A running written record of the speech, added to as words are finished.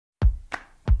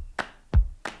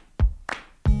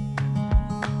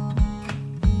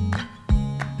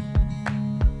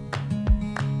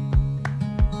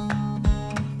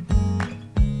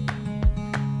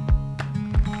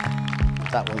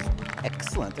that was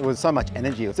excellent. There was so much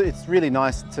energy. It's really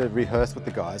nice to rehearse with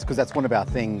the guys because that's one of our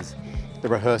things. The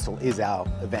rehearsal is our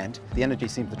event. The energy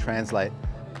seemed to translate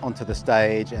onto the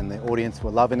stage and the audience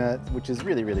were loving it, which is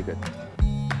really, really good.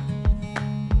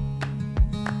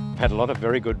 Had a lot of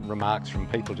very good remarks from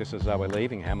people just as they were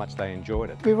leaving, how much they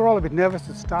enjoyed it. We were all a bit nervous at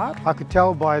the start. I could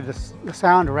tell by the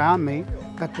sound around me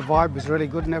that the vibe was really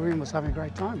good and everyone was having a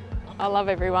great time. I love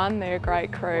everyone, they're a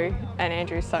great crew and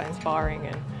Andrew's so inspiring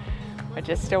and I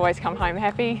just always come home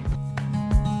happy.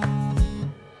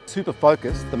 Super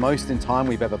focused, the most in time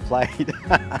we've ever played.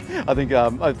 I think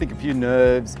a few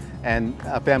nerves and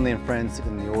our family and friends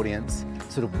sitting in the audience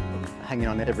sort of hanging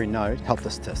on every note helped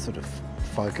us to sort of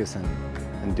focus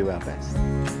and do our best.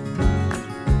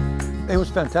 It was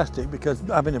fantastic because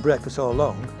I've been a break for so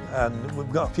long and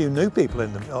we've got a few new people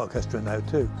in the orchestra now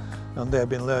too and they've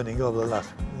been learning over the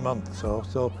last month or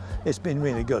so it's been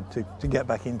really good to get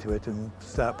back into it and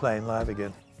start playing live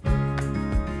again.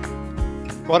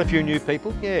 Quite a few new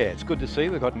people, yeah, it's good to see.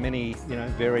 We've got many,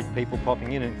 varied people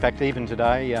popping in. In fact, even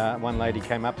today, one lady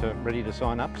came up ready to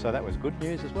sign up, so that was good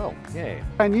news as well, yeah.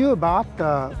 I knew about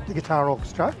the guitar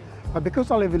orchestra, but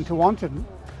because I live in Tewantin,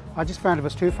 I just found it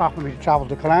was too far for me to travel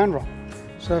to Caloundra.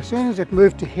 So as soon as it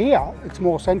moved to here, it's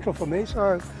more central for me,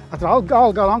 so I thought I'll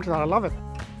go along to that, I love it.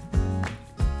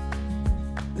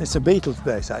 It's a Beatles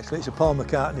bass actually, it's a Paul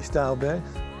McCartney style bass.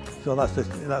 So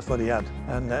that's what he had,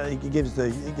 and it gives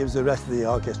the rest of the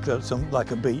orchestra like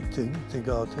a beat to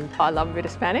go to. I love a bit of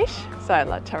Spanish, so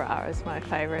La Tarara is my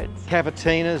favourite.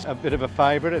 Cavatina's a bit of a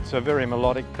favourite. It's a very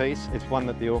melodic piece. It's one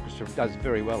that the orchestra does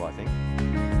very well, I think.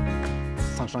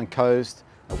 Sunshine Coast,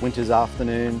 a winter's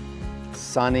afternoon,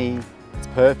 sunny. It's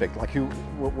perfect. Like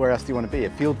where else do you want to be?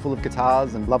 A field full of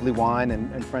guitars and lovely wine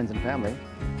and friends and family.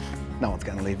 No one's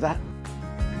going to leave that.